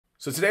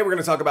So today we're going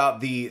to talk about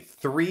the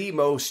 3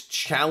 most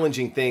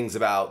challenging things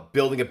about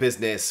building a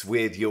business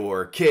with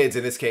your kids.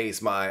 In this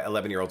case, my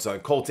 11-year-old son,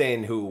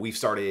 Colton, who we've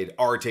started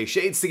Arte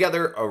Shades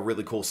together, a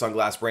really cool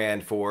sunglass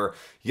brand for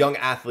young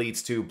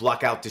athletes to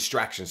block out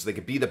distractions so they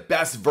could be the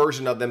best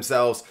version of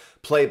themselves,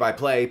 play by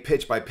play,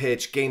 pitch by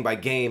pitch, game by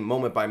game,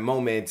 moment by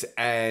moment.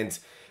 And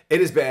it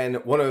has been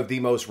one of the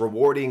most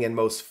rewarding and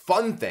most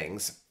fun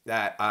things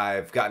that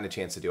I've gotten a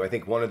chance to do. I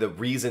think one of the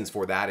reasons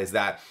for that is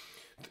that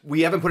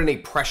we haven't put any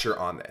pressure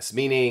on this,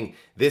 meaning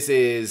this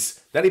is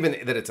not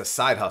even that it's a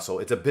side hustle.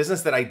 It's a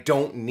business that I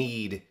don't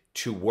need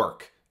to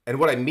work. And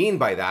what I mean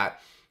by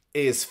that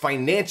is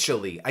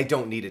financially, I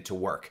don't need it to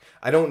work.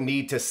 I don't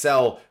need to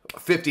sell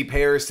 50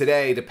 pairs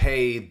today to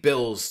pay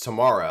bills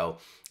tomorrow.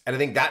 And I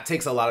think that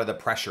takes a lot of the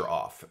pressure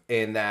off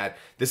in that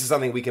this is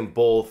something we can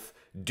both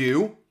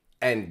do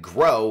and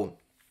grow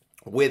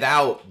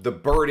without the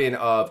burden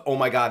of, oh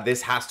my God,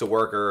 this has to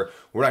work, or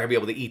we're not gonna be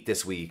able to eat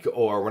this week,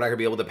 or we're not gonna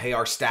be able to pay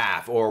our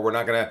staff, or we're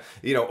not gonna,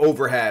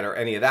 overhead or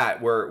any of that.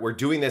 We're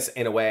doing this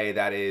in a way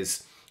that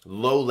is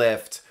low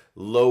lift,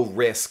 low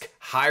risk,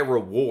 high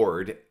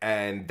reward,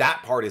 and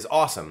that part is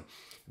awesome.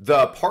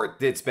 The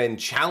part that's been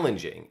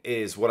challenging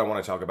is what I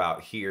want to talk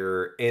about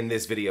here in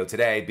this video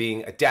today,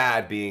 being a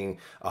dad, being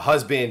a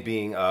husband,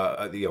 being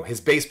his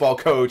baseball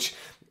coach,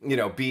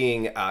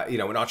 being,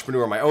 an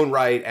entrepreneur in my own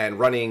right and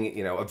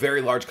running, a very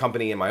large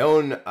company in my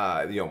own,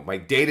 my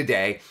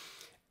day-to-day.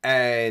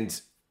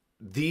 And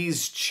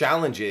these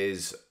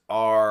challenges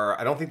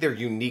I don't think they're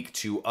unique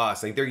to us.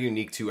 I think they're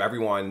unique to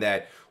everyone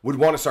that would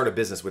want to start a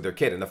business with their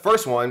kid. And the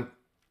first one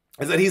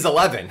is that he's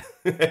 11,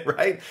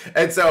 right?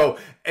 And so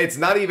it's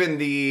not even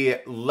the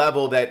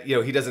level that,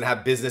 he doesn't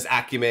have business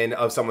acumen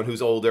of someone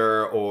who's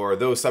older or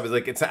those stuff.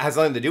 Like, it has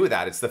nothing to do with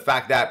that. It's the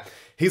fact that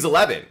he's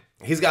 11.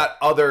 He's got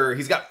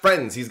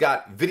friends, he's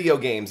got video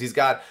games, he's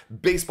got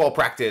baseball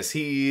practice,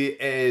 he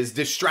is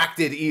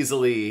distracted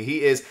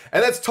easily,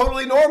 and that's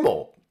totally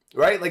normal,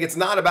 right? Like, it's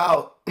not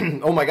about,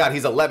 oh my God,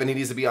 he's 11, he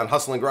needs to be on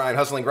hustle and grind.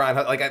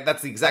 Like,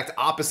 that's the exact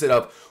opposite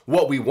of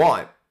what we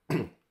want.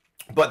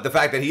 But the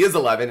fact that he is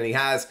 11 and he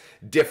has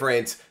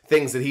different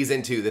things that he's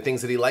into, the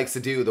things that he likes to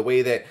do, the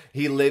way that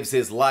he lives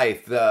his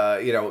life,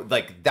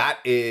 that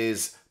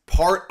is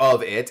part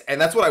of it.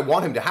 And that's what I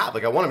want him to have.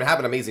 Like, I want him to have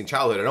an amazing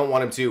childhood. I don't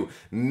want him to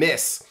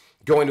miss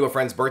going to a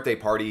friend's birthday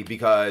party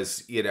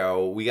because, we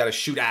got to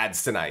shoot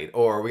ads tonight,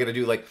 or we got to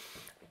do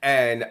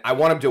and I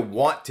want him to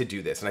want to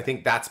do this. And I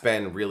think that's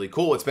been really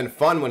cool. It's been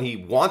fun when he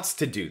wants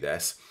to do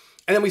this,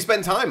 and then we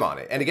spend time on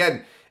it. And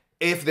again,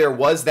 if there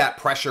was that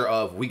pressure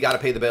of, we got to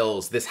pay the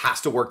bills, this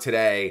has to work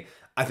today,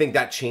 I think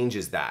that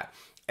changes that.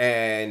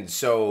 And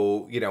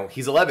so,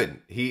 he's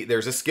 11.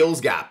 There's a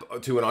skills gap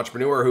to an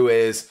entrepreneur who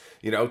is,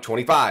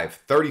 25,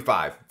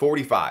 35,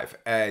 45.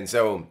 And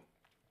so,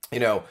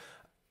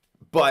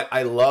 but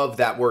I love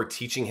that we're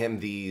teaching him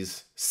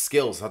these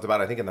skills. I talked about,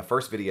 I think in the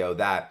first video,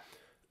 that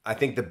I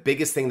think the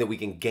biggest thing that we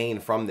can gain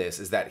from this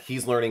is that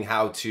he's learning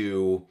how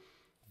to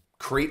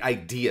create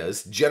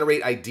ideas,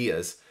 generate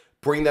ideas,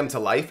 bring them to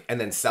life, and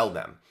then sell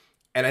them.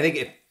 And I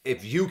think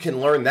if you can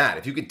learn that,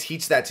 if you could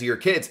teach that to your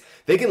kids,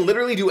 they can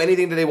literally do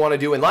anything that they want to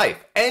do in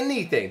life.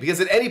 Anything. Because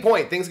at any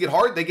point, things get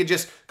hard, they could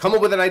just come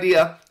up with an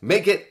idea,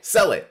 make it,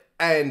 sell it.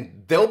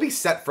 And they'll be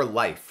set for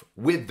life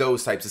with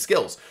those types of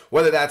skills.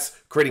 Whether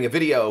that's creating a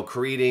video,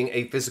 creating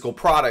a physical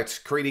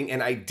product, creating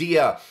an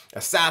idea,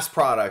 a SaaS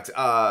product,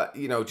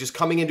 just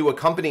coming into a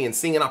company and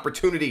seeing an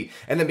opportunity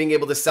and then being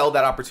able to sell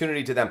that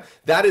opportunity to them.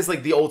 That is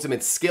like the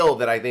ultimate skill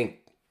that I think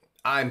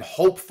I'm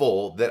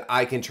hopeful that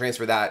I can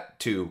transfer that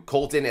to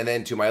Colton and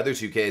then to my other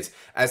 2 kids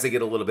as they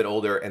get a little bit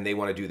older and they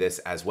want to do this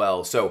as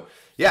well. So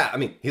yeah,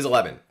 he's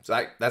 11.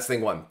 So that's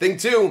thing 1. Thing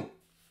 2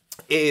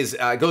 is,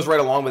 goes right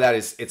along with that,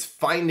 is it's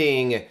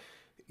finding,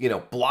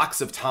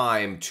 blocks of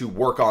time to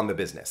work on the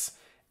business.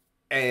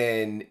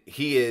 And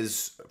he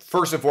is,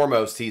 first and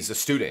foremost, he's a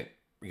student.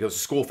 He goes to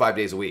school 5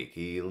 days a week.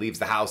 He leaves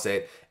the house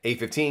at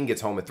 8:15,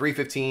 gets home at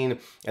 3:15,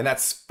 and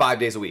that's 5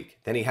 days a week.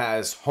 Then he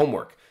has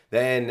homework.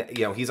 Then,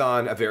 he's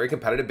on a very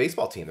competitive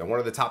baseball team. They're one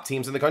of the top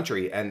teams in the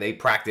country, and they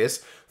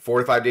practice 4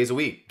 to 5 days a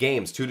week,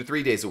 games 2 to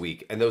 3 days a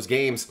week. And those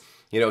games,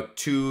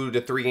 2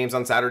 to 3 games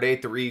on Saturday,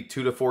 2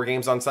 to 4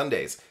 games on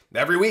Sundays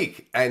every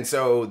week. And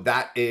so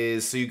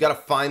so you got to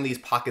find these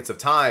pockets of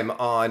time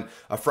on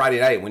a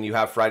Friday night when you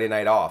have Friday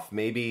night off.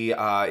 Maybe,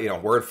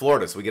 we're in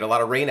Florida, so we get a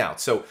lot of rainouts.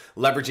 So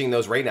leveraging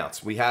those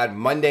rainouts. We had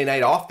Monday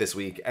night off this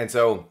week. And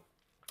so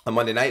on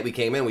Monday night, we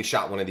came in, we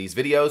shot one of these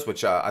videos,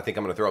 which I think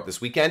I'm going to throw up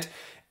this weekend.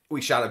 We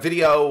shot a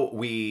video,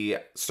 we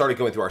started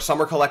going through our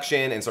summer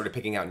collection and started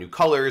picking out new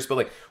colors,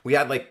 but we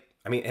had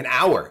an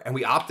hour and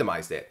we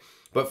optimized it.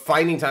 But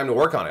finding time to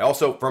work on it.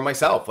 Also for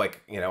myself, I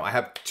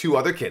have 2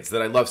 other kids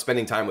that I love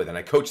spending time with, and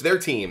I coach their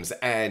teams,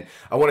 and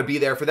I want to be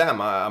there for them.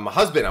 I'm a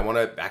husband. I want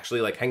to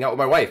actually hang out with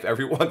my wife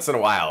every once in a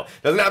while.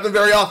 Doesn't happen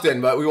very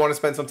often, but we want to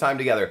spend some time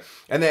together.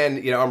 And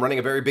then, I'm running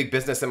a very big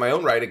business in my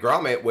own right at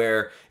Grommet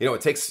where, it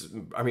takes,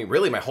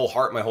 really my whole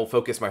heart, my whole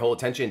focus, my whole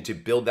attention to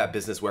build that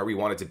business where we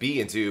want it to be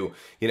into,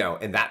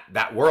 in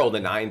that world, a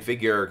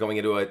 9-figure going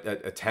into a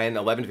 10,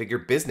 11-figure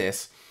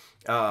business.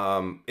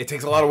 it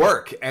takes a lot of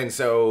work. And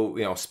so,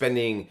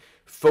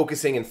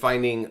 focusing and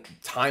finding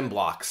time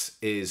blocks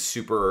is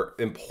super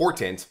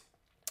important.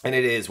 And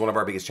it is one of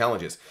our biggest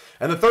challenges.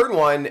 And the third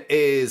one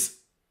is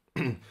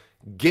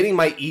getting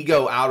my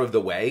ego out of the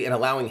way and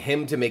allowing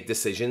him to make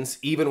decisions,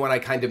 even when I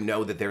kind of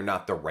know that they're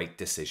not the right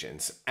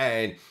decisions.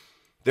 And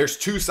there's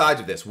two sides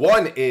of this.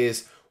 One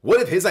is,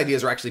 what if his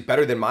ideas are actually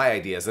better than my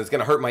ideas? And it's going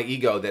to hurt my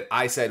ego that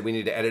I said we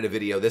need to edit a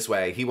video this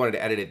way. He wanted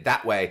to edit it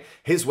that way.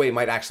 His way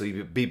might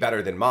actually be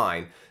better than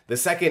mine. The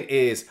second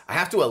is, I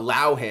have to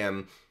allow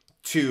him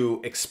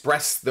to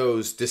express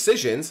those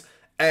decisions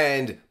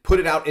and put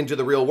it out into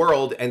the real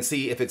world and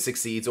see if it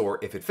succeeds or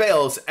if it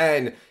fails,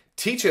 and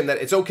teach him that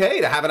it's okay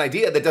to have an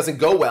idea that doesn't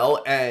go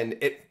well and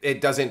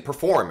it doesn't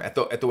perform at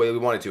the way we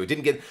want it to. It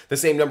didn't get the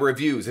same number of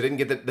views. It didn't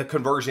get the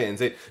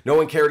conversions. No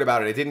one cared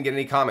about it. It didn't get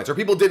any comments, or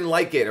people didn't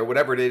like it, or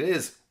whatever it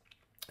is.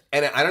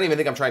 And I don't even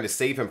think I'm trying to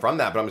save him from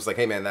that, but I'm just like,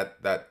 hey man,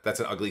 that's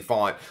an ugly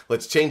font.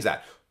 Let's change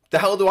that. The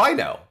hell do I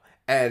know?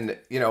 And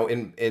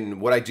in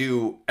what I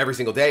do every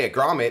single day at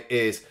Grommet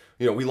is,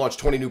 we launch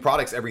 20 new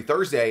products every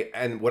Thursday,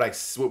 and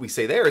what we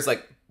say there is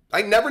like,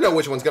 I never know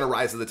which one's going to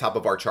rise to the top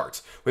of our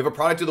charts. We have a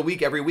product of the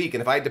week every week,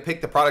 and if I had to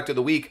pick the product of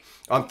the week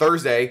on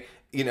Thursday,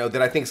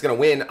 that I think is going to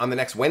win on the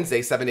next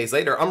Wednesday, 7 days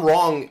later, I'm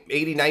wrong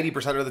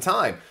 80-90% of the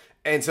time.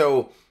 And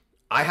so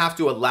I have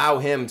to allow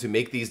him to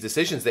make these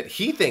decisions that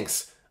he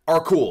thinks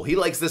are cool. He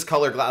likes this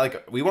color glass.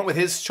 Like, we went with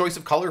his choice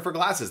of color for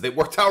glasses. They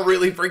worked out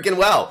really freaking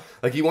well.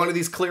 Like, he wanted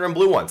these clear and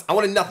blue ones. I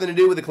wanted nothing to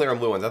do with the clear and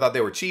blue ones. I thought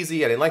they were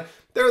cheesy. I didn't like.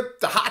 They're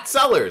the hot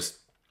sellers.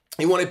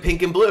 He wanted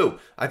pink and blue.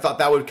 I thought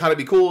that would kind of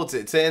be cool.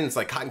 It's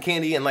like cotton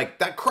candy, and like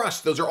that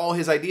crushed. Those are all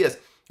his ideas.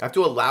 I have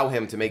to allow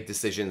him to make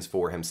decisions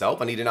for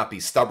himself. I need to not be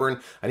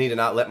stubborn. I need to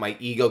not let my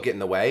ego get in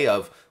the way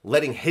of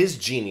letting his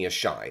genius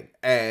shine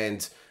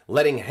and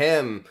letting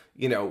him,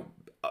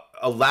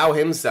 allow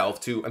himself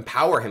to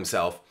empower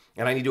himself.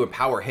 And I need to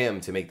empower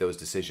him to make those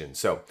decisions.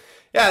 So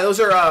yeah, those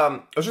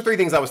are three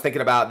things I was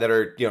thinking about that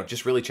are,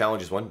 just really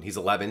challenges. One, he's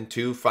 11.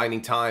 Two,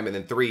 finding time. And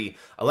then three,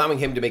 allowing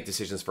him to make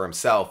decisions for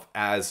himself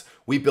as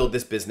we build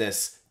this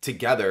business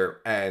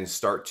together and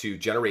start to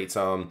generate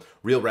some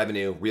real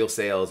revenue, real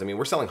sales. I mean,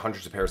 we're selling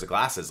hundreds of pairs of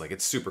glasses. Like,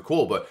 it's super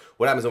cool. But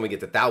what happens when we get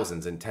to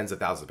thousands and tens of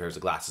thousands of pairs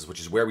of glasses, which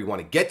is where we want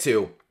to get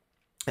to,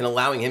 and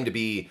allowing him to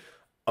be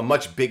a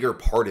much bigger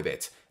part of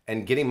it,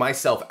 and getting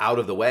myself out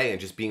of the way and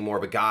just being more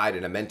of a guide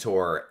and a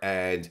mentor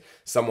and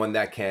someone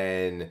that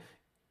can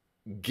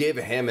give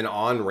him an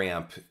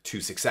on-ramp to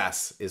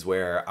success is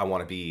where I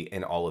want to be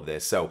in all of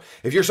this. So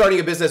if you're starting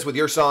a business with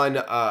your son,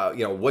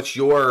 what's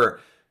your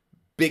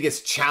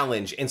biggest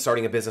challenge in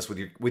starting a business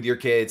with your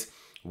kids?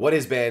 What are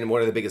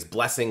the biggest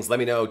blessings? Let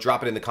me know.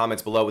 Drop it in the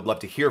comments below. Would love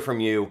to hear from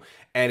you.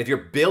 And if you're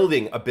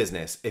building a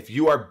business, if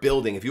you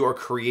are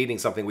creating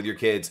something with your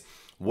kids,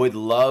 would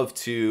love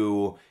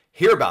to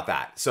hear about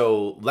that.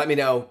 So let me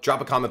know. Drop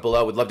a comment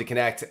below. Would love to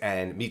connect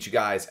and meet you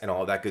guys and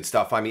all of that good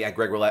stuff. Find me at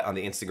Greg Roulette on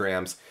the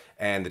Instagrams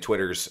and the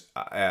Twitters.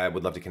 I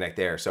would love to connect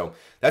there. So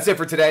that's it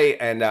for today,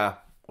 and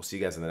we'll see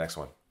you guys in the next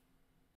one.